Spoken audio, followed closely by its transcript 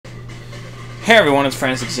Hey everyone, it's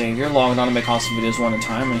Xavyer, logged on to make awesome videos one at a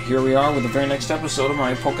time, and here we are with the very next episode of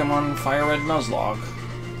my Pokémon FireRed Nuzlocke.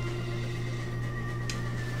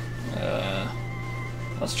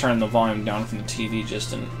 Let's turn the volume down from the TV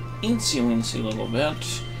just an eensy little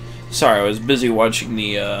bit. Sorry, I was busy watching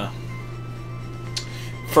the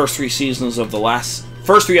first three episodes of the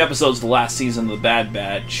last season of the Bad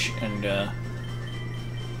Batch, and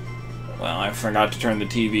well, I forgot to turn the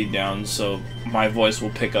TV down, so my voice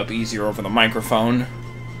will pick up easier over the microphone.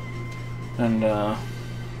 And,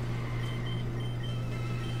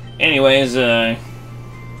 anyways,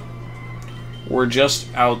 we're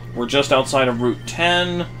just outside of Route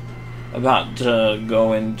 10, about to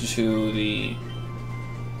go into the,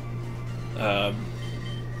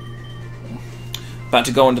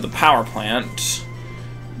 power plant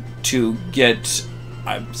to get,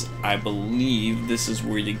 I believe this is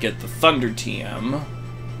where you get the Thunder TM.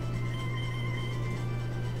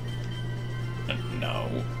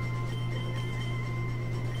 No.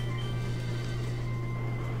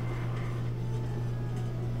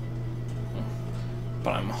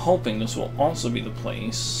 But I'm hoping this will also be the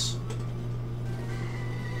place.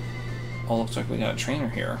 Oh, looks like we got a trainer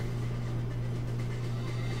here.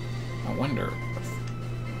 I wonder if...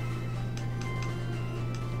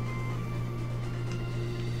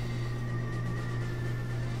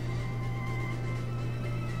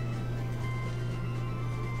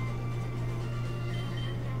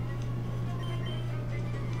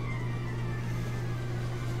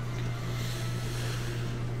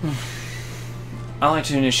 I like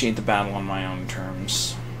to initiate the battle on my own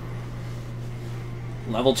terms.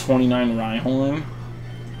 Level 29 Rhyhorn?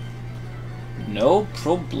 No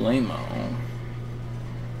problemo.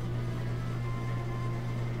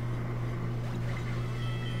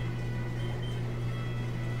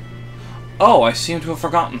 Oh, I seem to have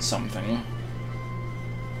forgotten something.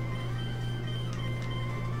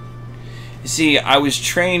 You see, I was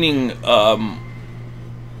training,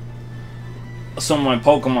 some of my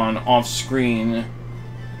Pokemon off-screen,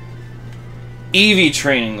 Eevee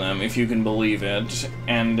training them, if you can believe it,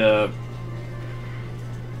 and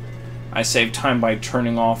I saved time by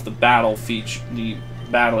turning off the battle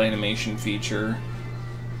animation feature.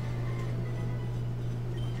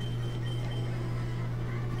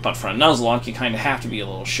 But for a Nuzlocke, you kind of have to be a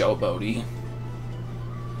little showboaty.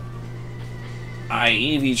 I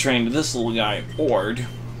Eevee trained this little guy, Ord,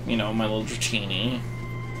 you know, my little Dratini.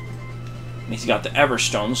 He's got the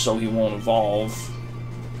Everstone, so he won't evolve.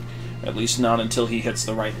 At least not until he hits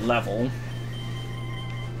the right level.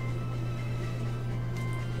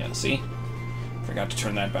 Yeah, see? Forgot to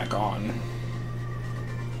turn that back on.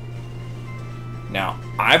 Now,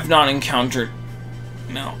 I've encountered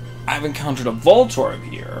a Voltorb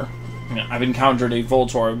here. I've encountered a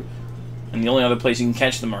Voltorb, and the only other place you can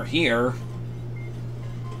catch them are here.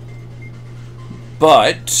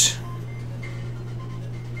 But...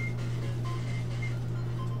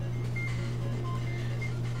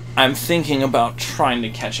 I'm thinking about trying to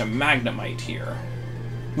catch a Magnemite here.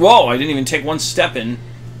 Whoa, I didn't even take one step in.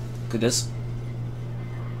 Look at this.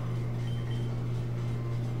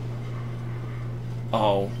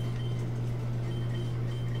 Oh.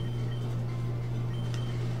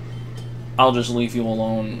 I'll just leave you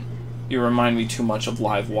alone. You remind me too much of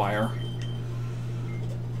Livewire.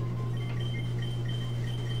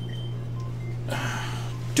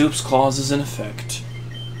 Dupe's clause is in effect.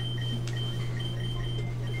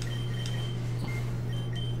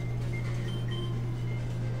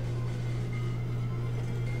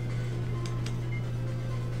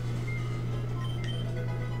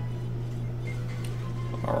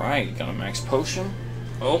 Alright, got a max potion.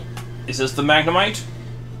 Oh, is this the Magnemite?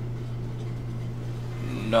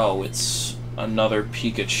 No, it's another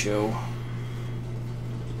Pikachu.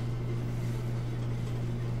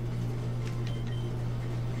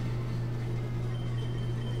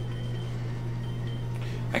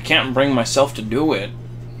 I can't bring myself to do it.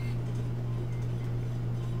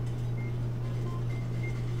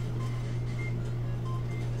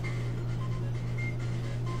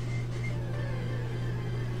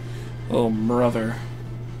 Oh, brother.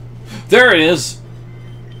 There it is!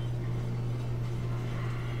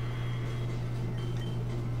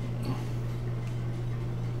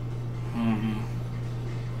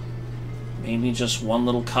 Maybe just one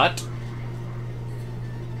little cut?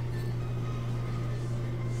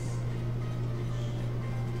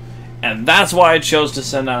 And that's why I chose to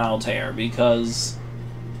send out Altair, because...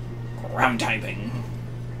 ground typing.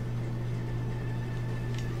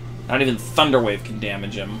 Not even Thunder Wave can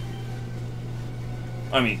damage him.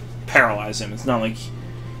 I mean, paralyze him. It's not like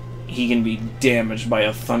he can be damaged by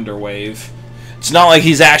a Thunder Wave. It's not like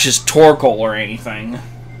he's Ash's Torkoal or anything.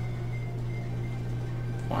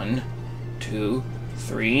 1, 2,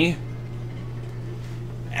 3.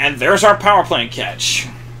 And there's our power plant catch.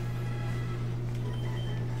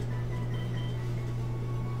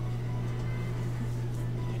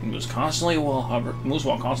 It moves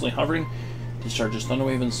while constantly hovering. Discharges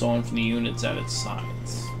Thunderwave and so on from the units at its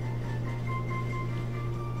sides.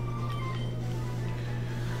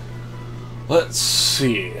 Let's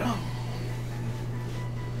see.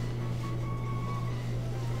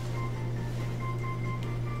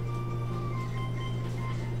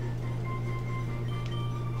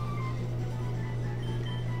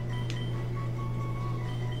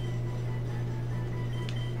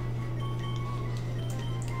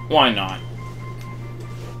 Why not?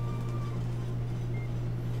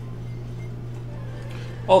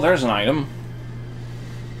 Oh, there's an item.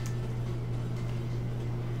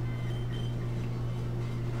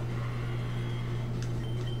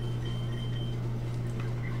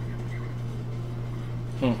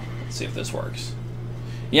 Let's see if this works.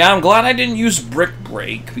 Yeah, I'm glad I didn't use Brick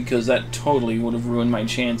Break, because that totally would have ruined my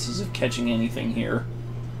chances of catching anything here.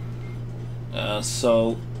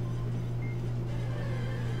 So...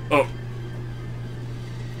 Oh.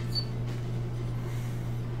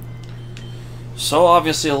 So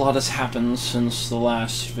obviously a lot has happened since the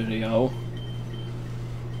last video.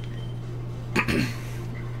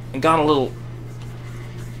 I got a little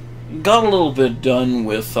bit done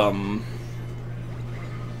with you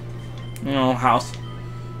know, house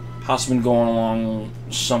been going along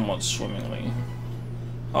somewhat swimmingly.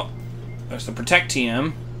 Oh, there's the Protect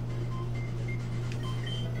TM.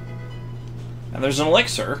 And there's an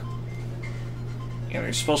elixir. Yeah,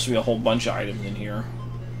 there's supposed to be a whole bunch of items in here.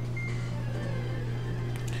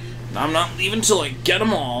 And I'm not leaving till I get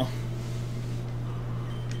them all.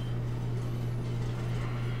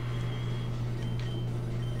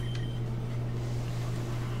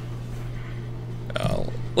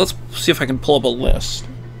 Let's see if I can pull up a list.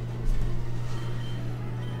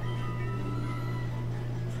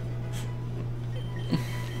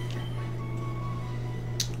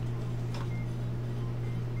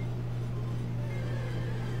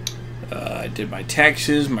 I did my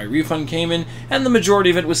taxes, my refund came in, and the majority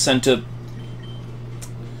of it was sent to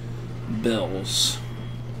bills.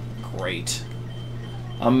 Great.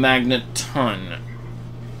 A magnet ton.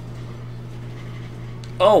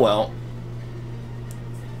 Oh well.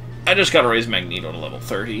 I just gotta raise Magneto to level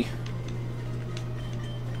 30.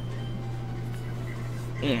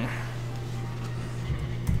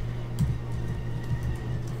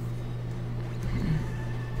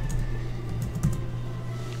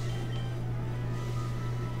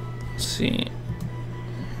 Let's see.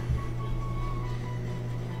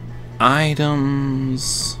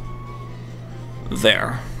 Items.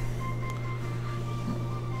 There.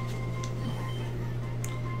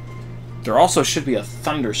 There also should be a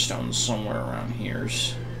Thunderstone somewhere around here.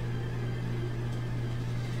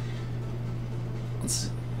 Let's see.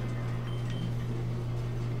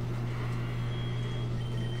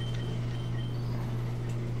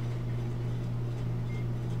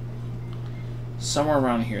 Somewhere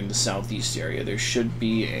around here in the southeast area, there should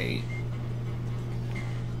be a...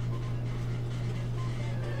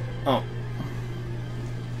 Oh.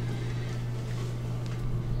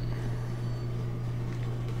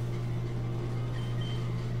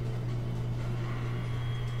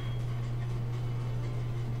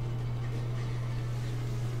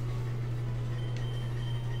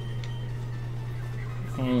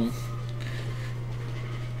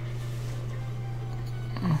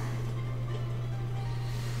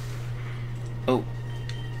 Oh.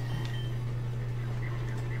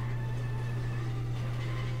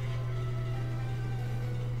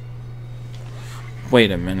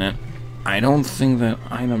 Wait a minute. I don't think that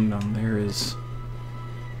item down there is...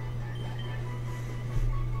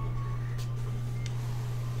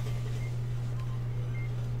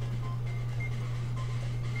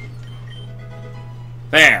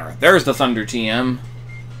 There's the Thunder TM.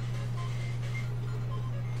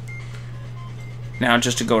 Now,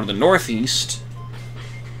 just to go to the northeast.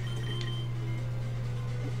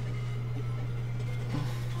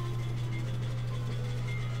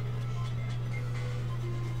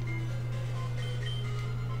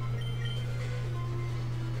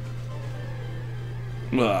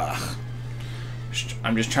 Ugh.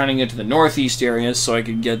 I'm just trying to get to the northeast area so I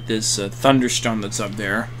can get this Thunderstone that's up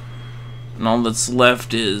there. And all that's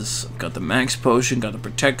left is, I've got the Max Potion, got the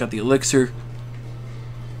Protect, got the Elixir.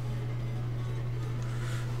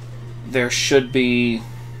 There should be...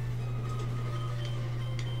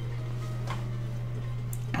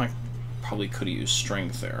 I probably could have used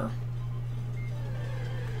Strength there.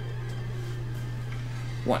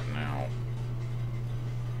 What now?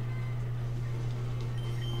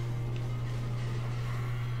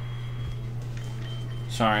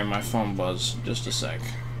 Sorry, my phone buzzed. Just a sec.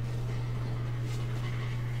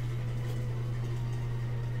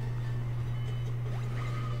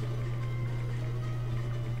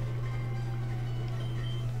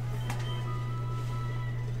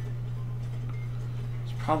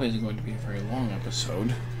 This probably isn't going to be a very long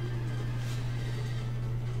episode.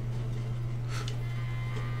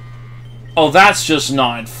 Oh, that's just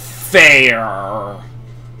not fair!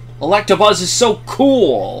 Electabuzz is so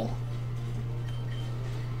cool!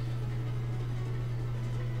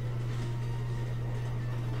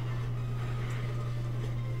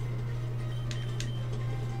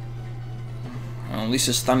 Well, at least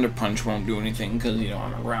his Thunder Punch won't do anything, because, you know,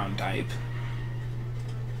 I'm a ground type.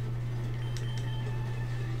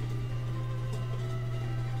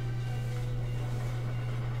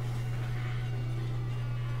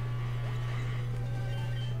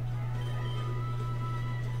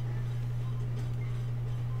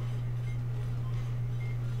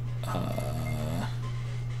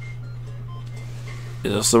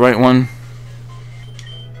 Is this the right one?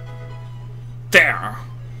 There!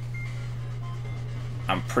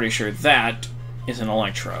 I'm pretty sure that is an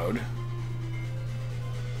Electrode.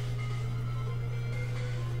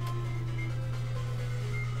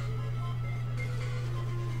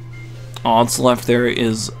 All that's left there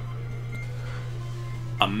is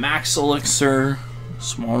a Max Elixir,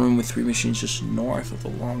 small room with 3 machines just north of the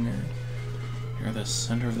long area. Near the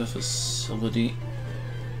center of the facility.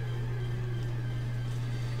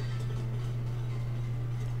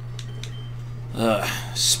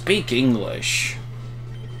 Speak English.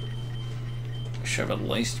 Should have at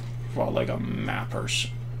least brought like a map or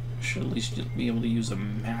should at least be able to use a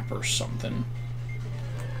map or something.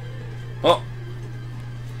 Oh.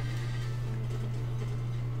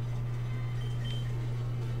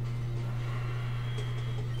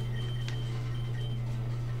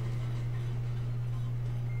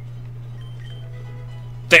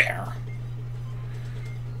 There.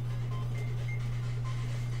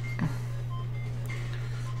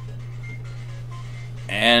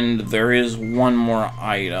 And there is one more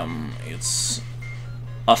item. It's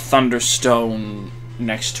a Thunderstone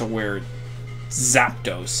next to where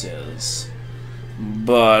Zapdos is.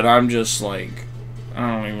 But I'm just like,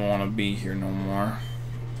 I don't even want to be here no more.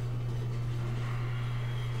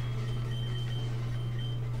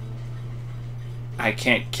 I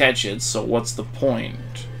can't catch it, so what's the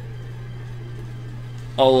point?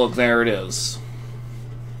 Oh, look, there it is.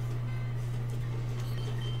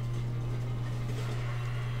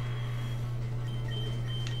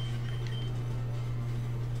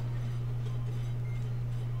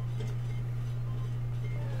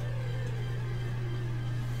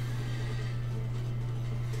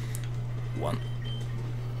 One.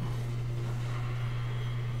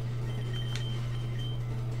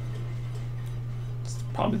 It's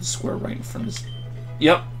probably the square right in front of this.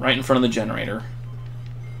 Yep, right in front of the generator.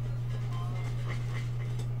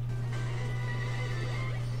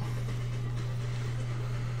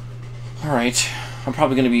 Alright, I'm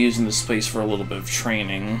probably going to be using this space for a little bit of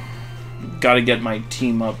training. Gotta get my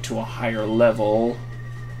team up to a higher level.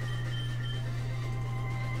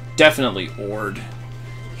 Definitely Ord.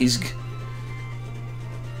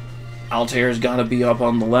 Altair's gotta be up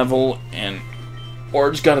on the level, and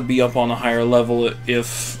Ord's gotta be up on a higher level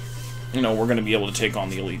if, you know, we're gonna be able to take on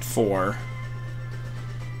the Elite Four.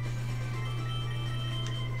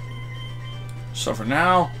 So for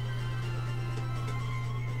now,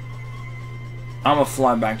 I'm gonna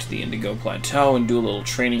fly back to the Indigo Plateau and do a little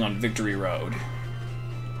training on Victory Road.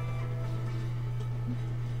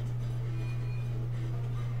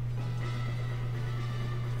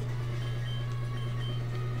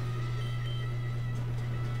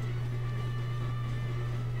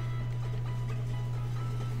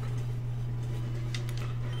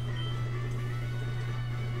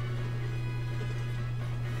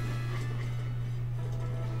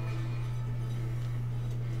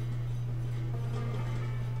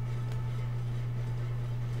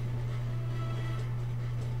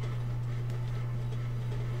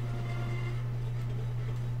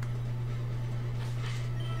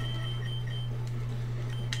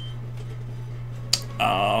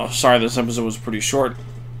 Sorry, this episode was pretty short.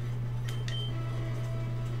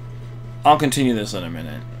 I'll continue this in a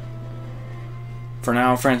minute. For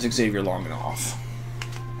now, Frantic Xavyer logging off.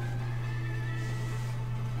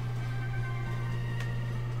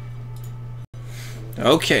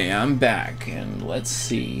 Okay, I'm back, and let's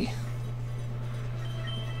see.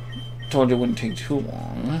 Told you it wouldn't take too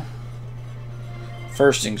long.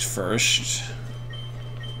 First things first.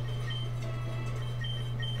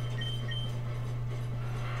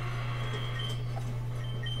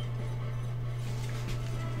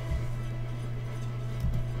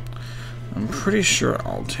 pretty sure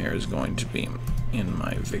Altair is going to be in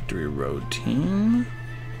my Victory Road team.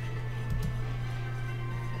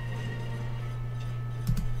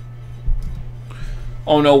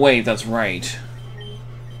 Oh no, wait, that's right.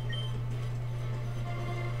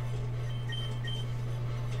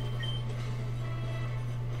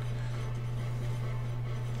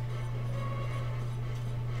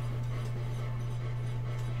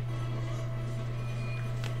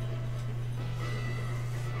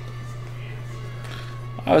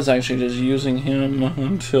 I was actually just using him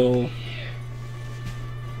until...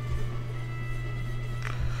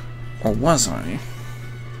 Or was I?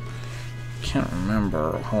 Can't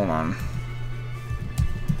remember. Hold on.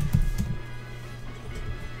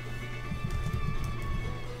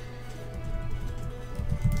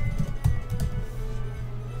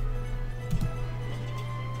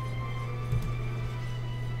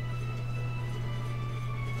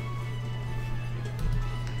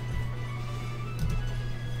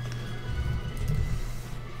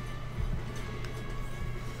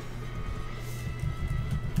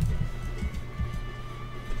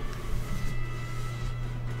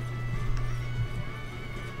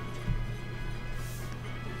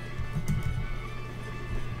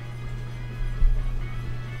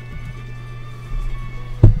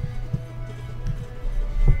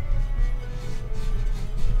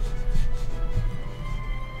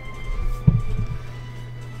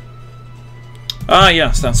 Ah,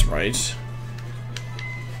 yes, that's right.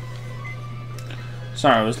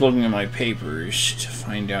 Sorry, I was looking at my papers to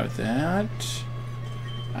find out that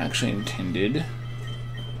I actually intended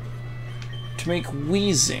to make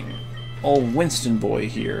Wheezing. Old Winston boy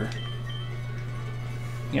here.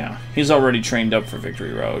 Yeah, he's already trained up for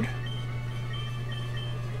Victory Road.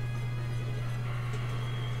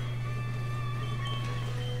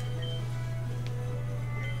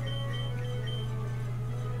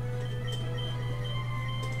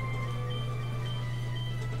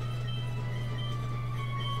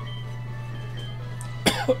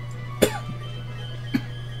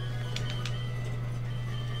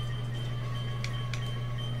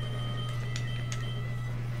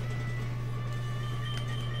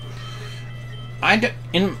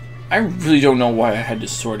 I really don't know why I had to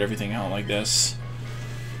sort everything out like this.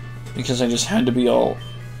 Because I just had to be all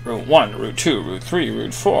Route 1, Route 2, Route 3,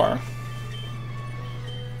 Route 4,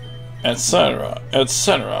 etc.,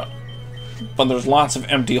 etc. But there's lots of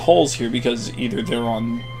empty holes here because either they're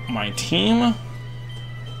on my team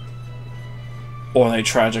or they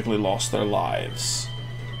tragically lost their lives.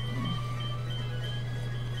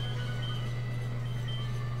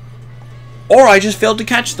 Or I just failed to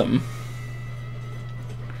catch them.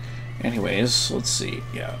 Anyways, let's see.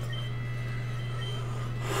 Yeah.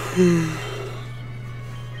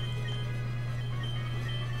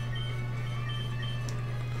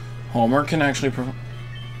 Homer can actually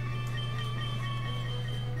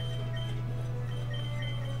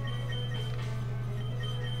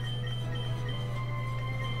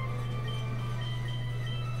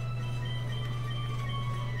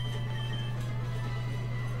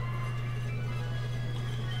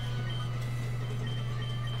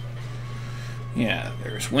yeah,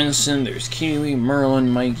 there's Winston, there's Kiwi, Merlin,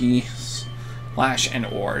 Mikey, Lash, and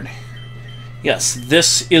Ord. Yes,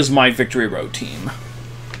 this is my Victory Road team.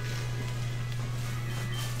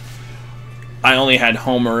 I only had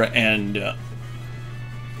Homer and...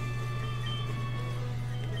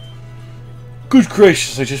 Good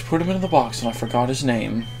gracious, I just put him in the box and I forgot his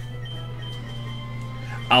name.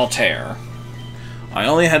 Altair. I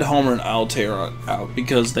only had Homer and Altair out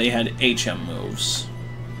because they had HM moves.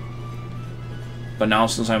 But now,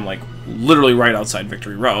 since I'm, like, literally right outside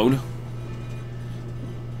Victory Road...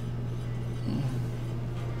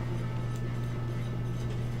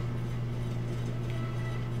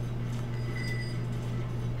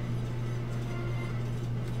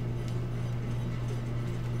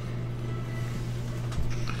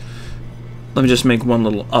 Let me just make one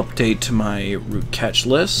little update to my route catch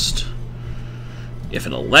list. If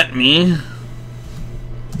it'll let me.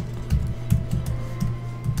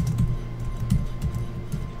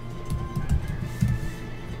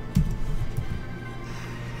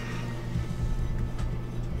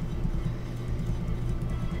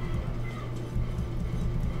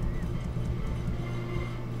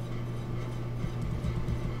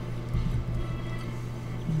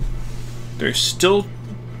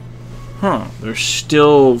 There's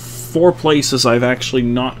still 4 places I've actually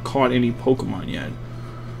not caught any Pokemon yet.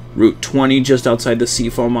 Route 20 just outside the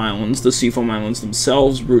Seafoam Islands, the Seafoam Islands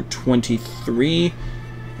themselves, Route 23,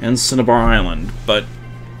 and Cinnabar Island. But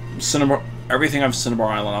everything on Cinnabar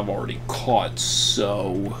Island I've already caught,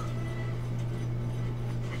 so...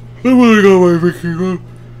 I've already got my victory road.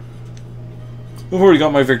 I've already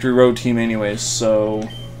got my victory road team anyways, so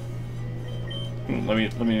let me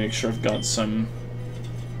make sure I've got some.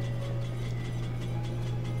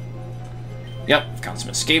 Yep, I've got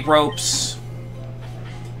some escape ropes.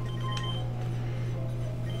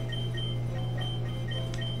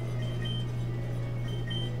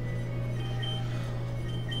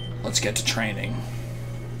 Let's get to training.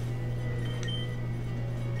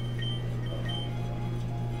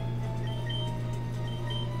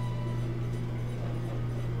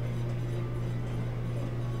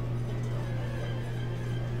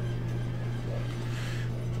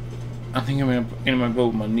 I think I'm in my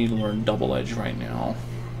boat. I need to learn Double Edge right now.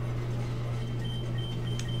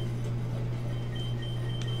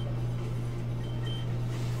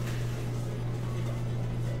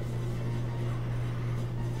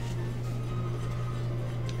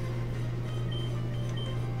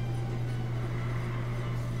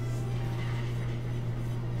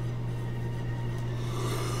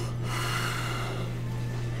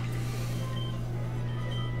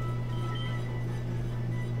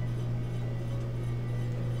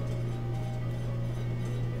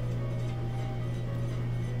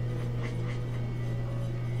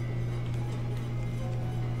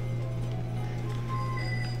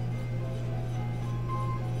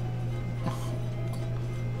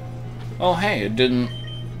 Oh hey, it didn't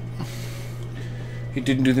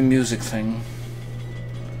do the music thing.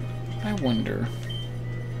 I wonder.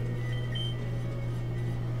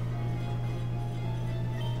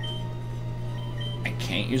 I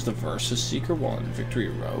can't use the Versus Seeker while in Victory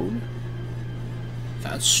Road?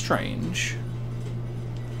 That's strange.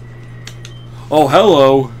 Oh,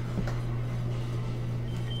 hello!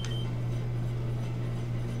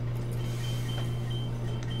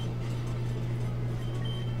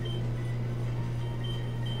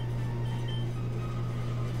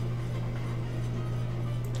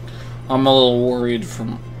 I'm a little worried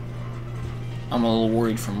from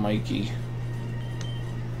Mikey.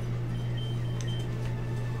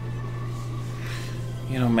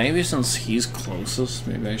 You know, maybe since he's closest,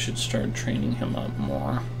 maybe I should start training him up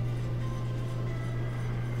more.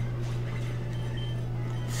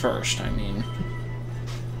 First, I mean,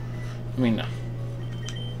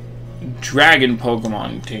 dragon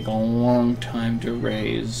Pokemon take a long time to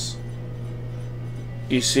raise.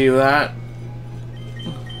 You see that?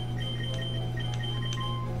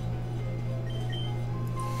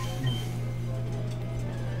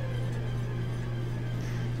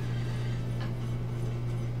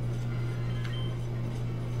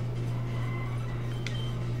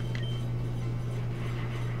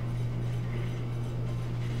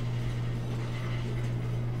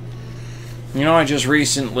 You know, I just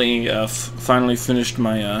recently finally finished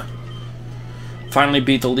my, finally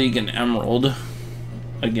beat the league in Emerald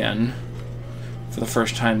again for the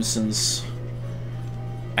first time since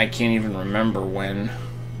I can't even remember when.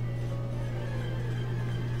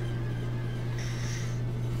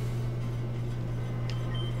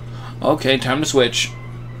 Okay, time to switch.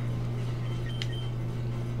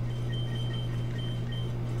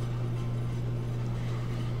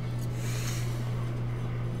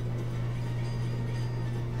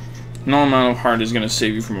 No amount of heart is going to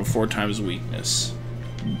save you from a 4 times weakness.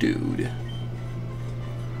 Dude.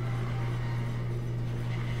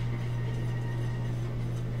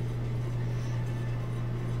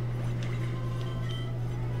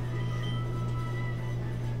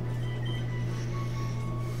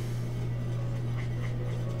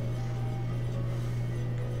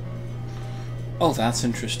 Oh, that's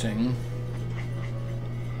interesting.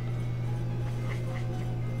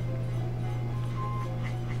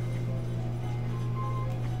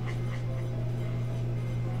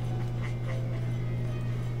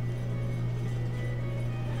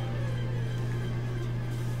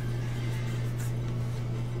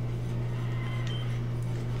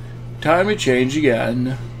 Time to change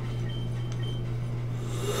again.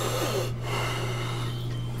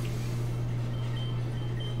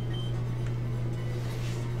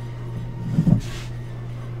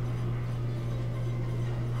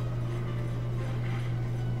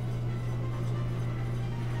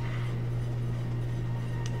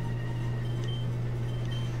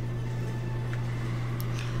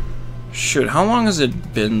 Shoot, how long has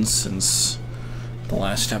it been since the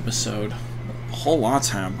last episode? A whole lot's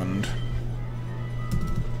happened.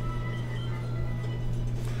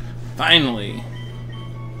 Finally.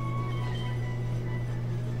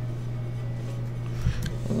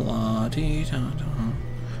 La dee da da.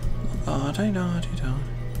 La dee da dee da.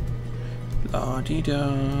 La dee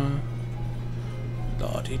da.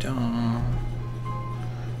 La dee da.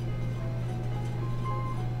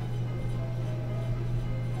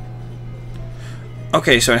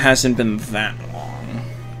 Okay, so it hasn't been that long.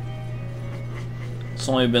 It's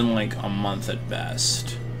only been like a month at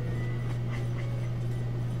best.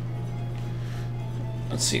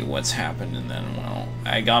 Let's see what's happened, and then, well,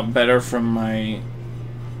 I got better from my...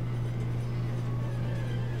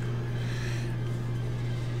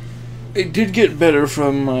 It did get better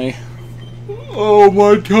from my... Oh,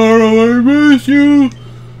 my Taro, I miss you!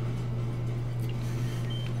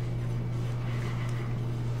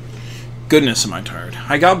 Goodness, am I tired.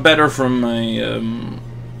 I got better from my,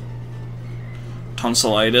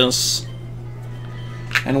 tonsillitis.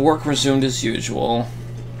 And work resumed as usual.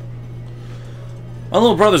 My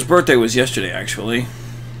little brother's birthday was yesterday, actually.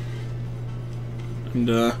 And,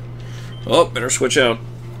 oh, better switch out.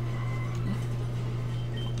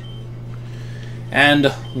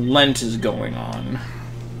 And Lent is going on.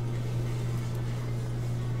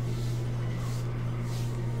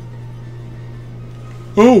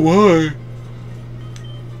 Oh, why?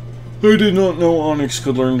 I did not know Onyx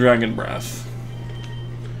could learn Dragon Breath.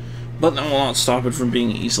 But that will not stop it from being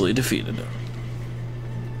easily defeated.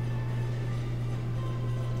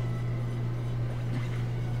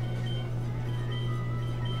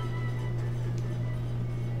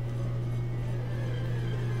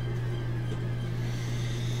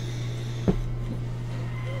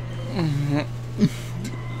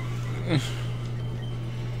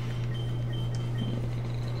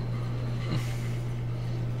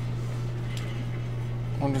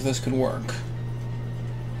 I wonder if this could work.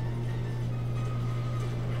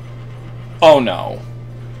 Oh no.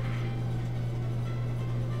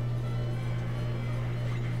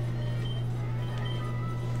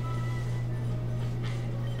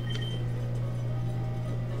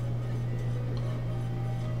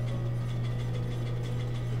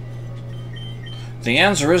 The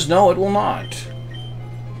answer is no, it will not.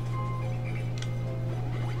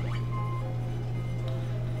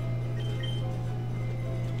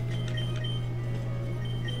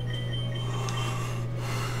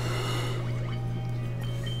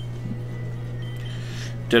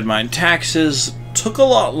 Did my taxes. Took a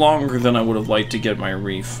lot longer than I would have liked to get my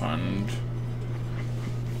refund.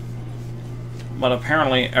 But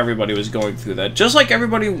apparently everybody was going through that. Just like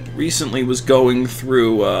everybody recently was going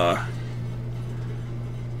through,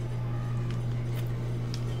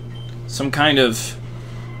 some kind of...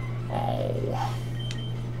 Oh...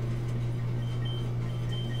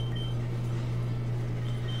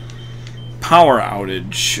 power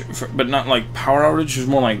outage. But not like power outage, it was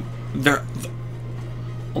more like...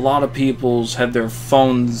 A lot of people's had their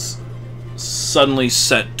phones suddenly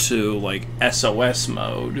set to, like, SOS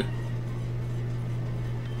mode.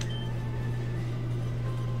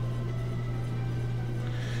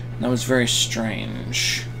 That was very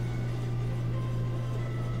strange.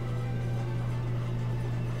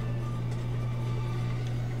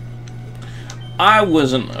 I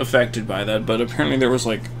wasn't affected by that, but apparently there was,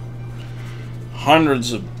 like,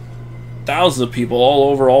 hundreds of thousands of people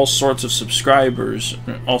all over, all sorts of subscribers,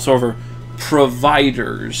 also over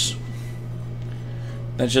providers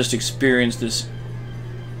that just experienced this,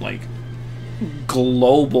 like,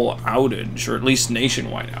 global outage, or at least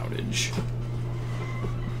nationwide outage.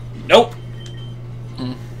 Nope.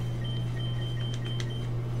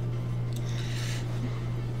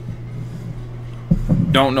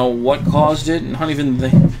 Don't know what caused it, and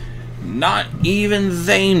not even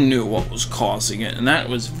they knew what was causing it, and that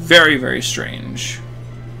was very, very strange.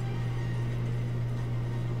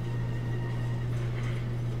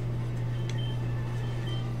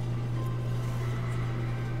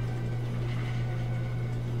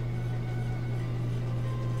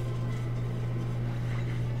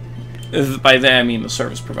 By they, I mean the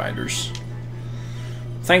service providers.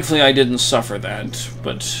 Thankfully, I didn't suffer that,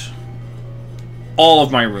 but all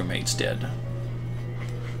of my roommates did.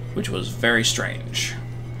 Which was very strange.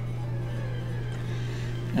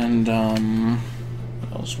 And,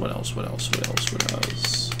 what else?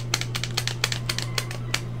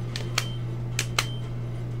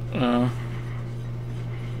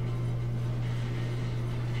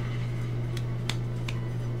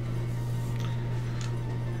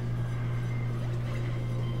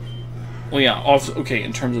 Well, yeah, okay,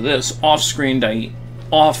 in terms of this, off-screen,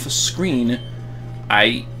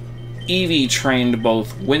 I EV trained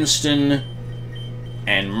both Winston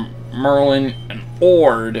and Merlin and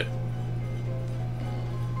Ord,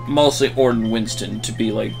 mostly Ord and Winston, to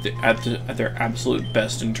be like at their absolute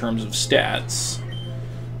best in terms of stats.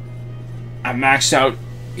 I maxed out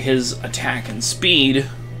his attack and speed.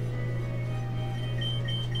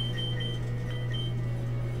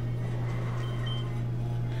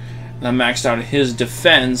 And I maxed out his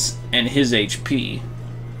defense and his HP.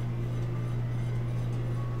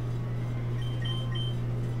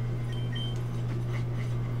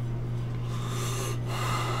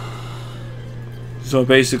 So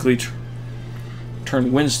basically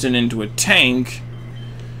turn Winston into a tank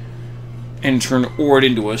and turn Ord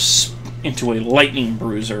into a lightning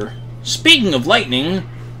bruiser. Speaking of lightning,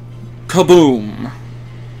 kaboom!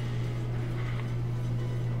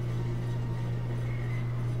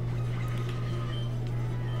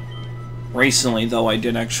 Recently, though,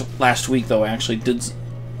 last week, though, I actually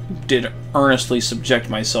did earnestly subject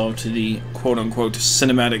myself to the quote-unquote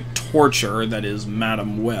cinematic torture that is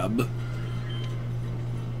Madam Web.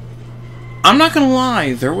 I'm not gonna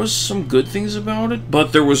lie, there was some good things about it,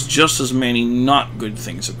 but there was just as many not good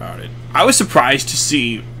things about it. I was surprised to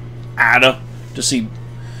see Adam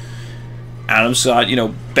Scott, you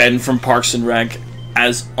know, Ben from Parks and Rec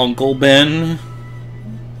as Uncle Ben.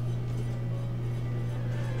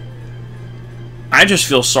 I just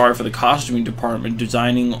feel sorry for the costuming department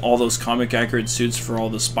designing all those comic accurate suits for all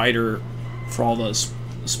the spider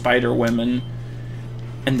women,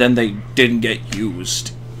 and then they didn't get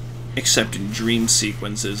used except in dream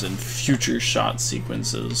sequences and future shot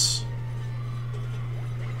sequences.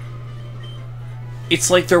 It's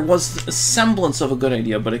like there was a semblance of a good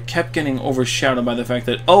idea, but it kept getting overshadowed by the fact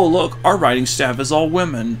that, oh look, our writing staff is all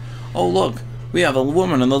women. Oh look, we have a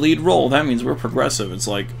woman in the lead role. That means we're progressive. It's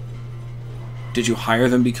like, did you hire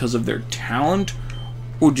them because of their talent?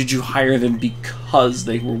 Or did you hire them because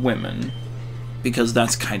they were women? Because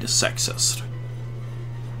that's kind of sexist.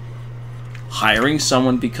 Hiring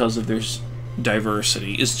someone because of their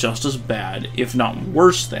diversity is just as bad, if not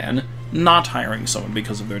worse than, not hiring someone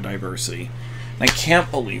because of their diversity. And I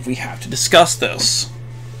can't believe we have to discuss this.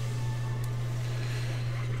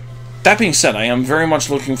 That being said, I am very much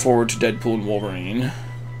looking forward to Deadpool and Wolverine.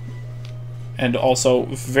 And also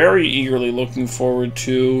very eagerly looking forward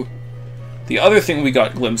to the other thing we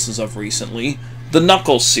got glimpses of recently, the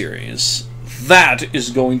Knuckles series. That is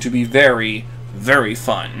going to be very, very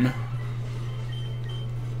fun.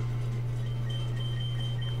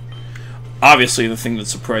 Obviously, the thing that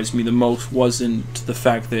surprised me the most wasn't the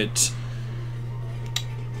fact that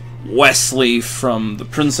Wesley from The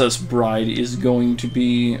Princess Bride is going to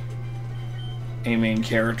be a main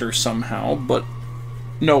character somehow, but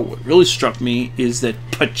no, what really struck me is that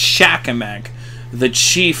Pachacamac, the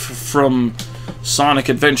chief from Sonic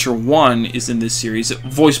Adventure 1, is in this series,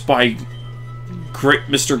 voiced by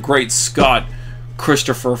Mr. Great Scott,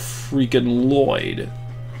 Christopher freaking Lloyd.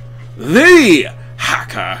 The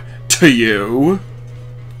hacker to you.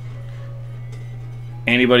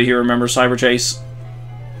 Anybody here remember Cyber Chase?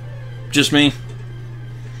 Just me?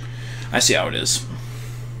 I see how it is.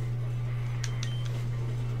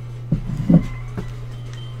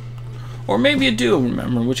 Or maybe you do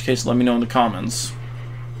remember, in which case let me know in the comments.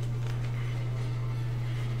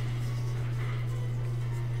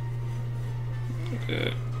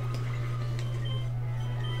 Good.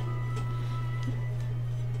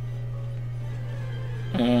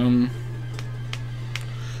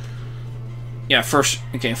 Yeah,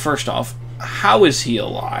 first off, how is he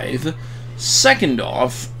alive? Second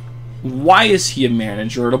off, why is he a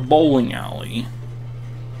manager at a bowling alley?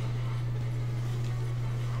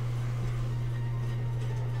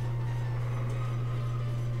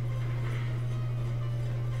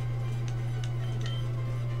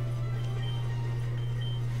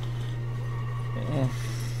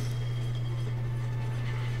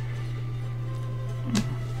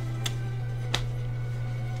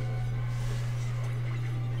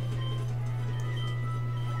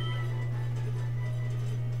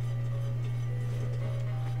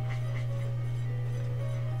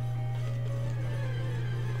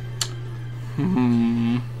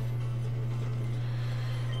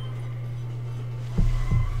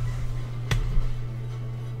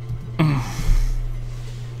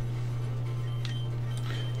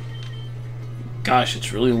 Gosh,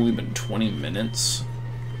 it's really only been 20 minutes.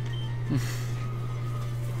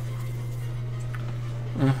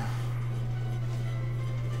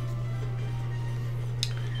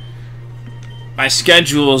 My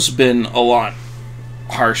schedule has been a lot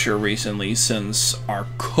harsher recently since our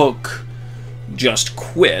cook just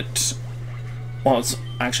quit. Well, it's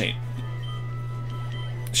actually,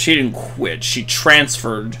 she didn't quit. She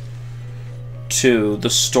transferred to the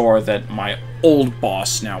store that my old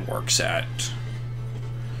boss now works at.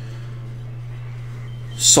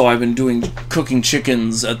 So I've been cooking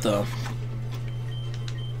chickens at the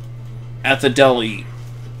deli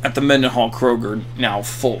at the Mendenhall Kroger now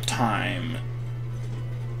full time.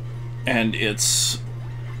 And it's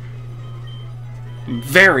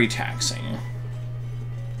very taxing.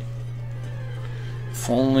 If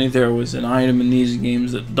only there was an item in these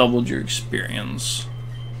games that doubled your experience.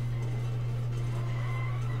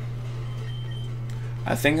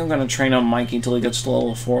 I think I'm going to train on Mikey until he gets to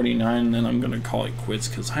level 49, and then I'm going to call it quits,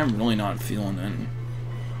 because I'm really not feeling it.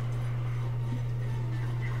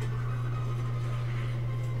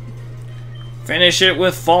 Finish it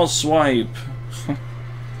with False Swipe!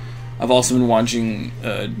 I've also been watching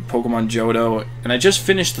Pokemon Johto, and I just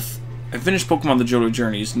finished I finished Pokemon the Johto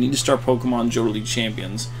Journeys. Need to start Pokemon Johto League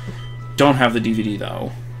Champions. Don't have the DVD,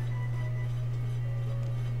 though.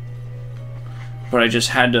 But I just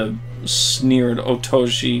had to sneer at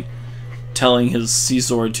Otoshi telling his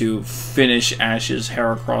Scizor to finish Ash's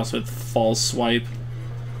Heracross with False Swipe.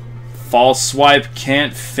 False Swipe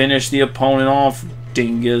can't finish the opponent off,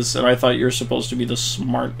 dingus, and I thought you were supposed to be the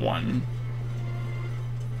smart one.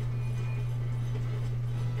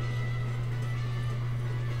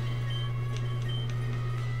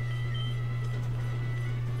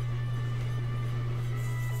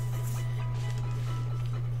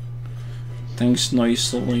 Thanks,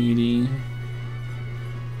 nice lady.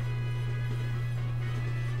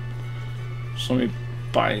 So let me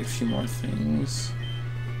buy a few more things.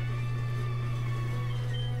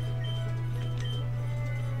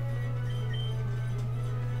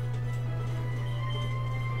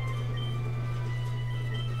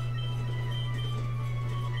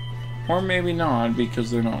 Or maybe not,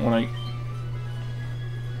 because they're not what I...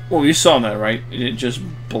 Well, you saw that, right? It just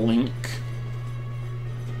blink.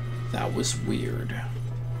 That was weird.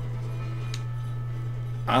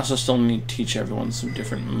 I also still need to teach everyone some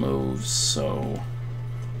different moves, so...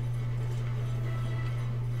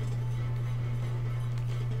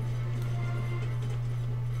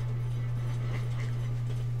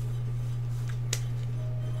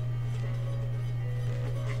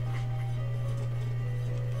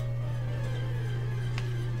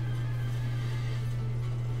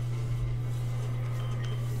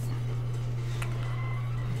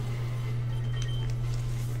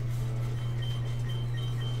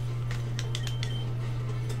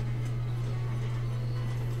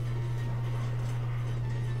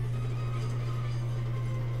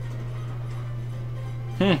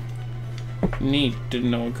 Neat.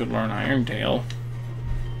 Didn't know it could learn Iron Tail.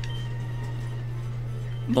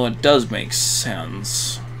 Though it does make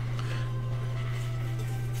sense.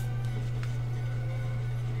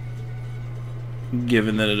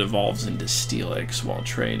 Given that it evolves into Steelix while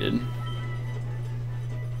traded.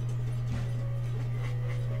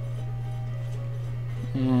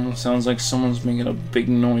 Sounds like someone's making a big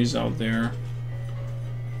noise out there.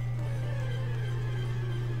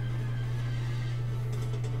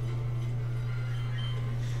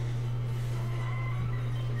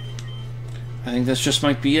 I think this just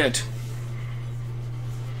might be it.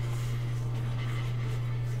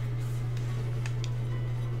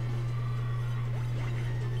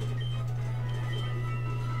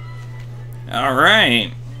 All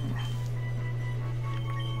right.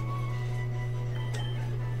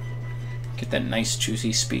 Get that nice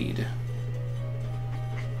juicy speed.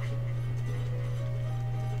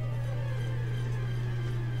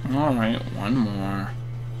 All right, one more.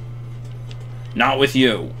 Not with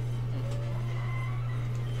you.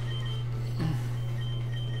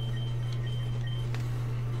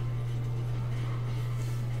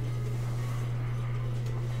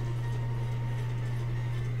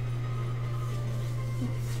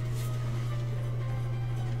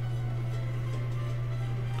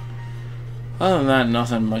 Other than that,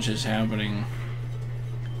 nothing much is happening.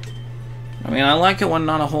 I mean, I like it when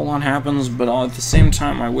not a whole lot happens, but at the same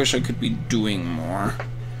time, I wish I could be doing more.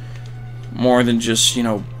 More than just, you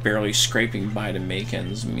know, barely scraping by to make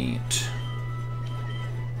ends meet.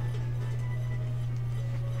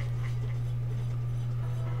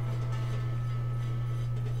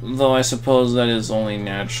 Though I suppose that is only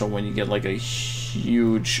natural when you get like a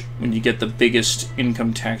huge... when you get the biggest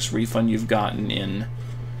income tax refund you've gotten in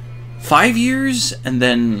 5 years, and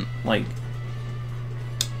then like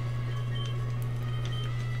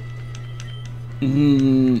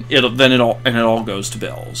it all goes to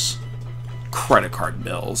bills, credit card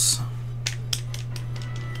bills.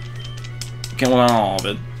 Okay, well, not all of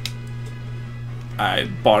it. I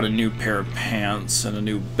bought a new pair of pants and a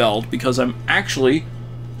new belt because I'm actually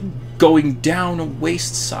going down a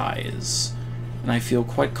waist size, and I feel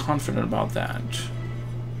quite confident about that.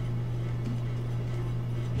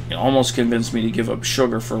 It almost convinced me to give up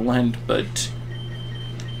sugar for Lent, but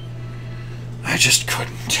I just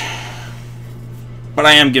couldn't. But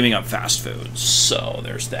I am giving up fast food, so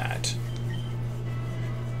there's that.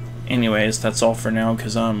 Anyways, that's all for now,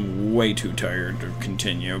 because I'm way too tired to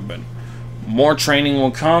continue, but more training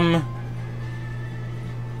will come.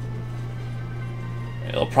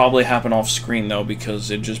 It'll probably happen off screen, though,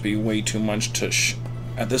 because it'd just be way too much to...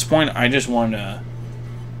 At this point, I just want to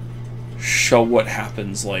show what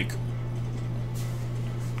happens, like,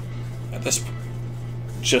 at this,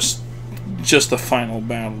 just the final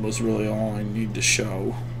battle is really all I need to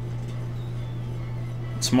show.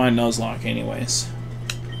 It's my Nuzlocke anyways.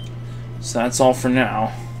 So that's all for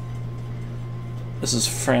now. This is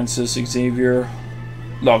Francis Xavyer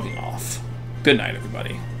logging off. Good night,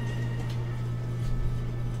 everybody.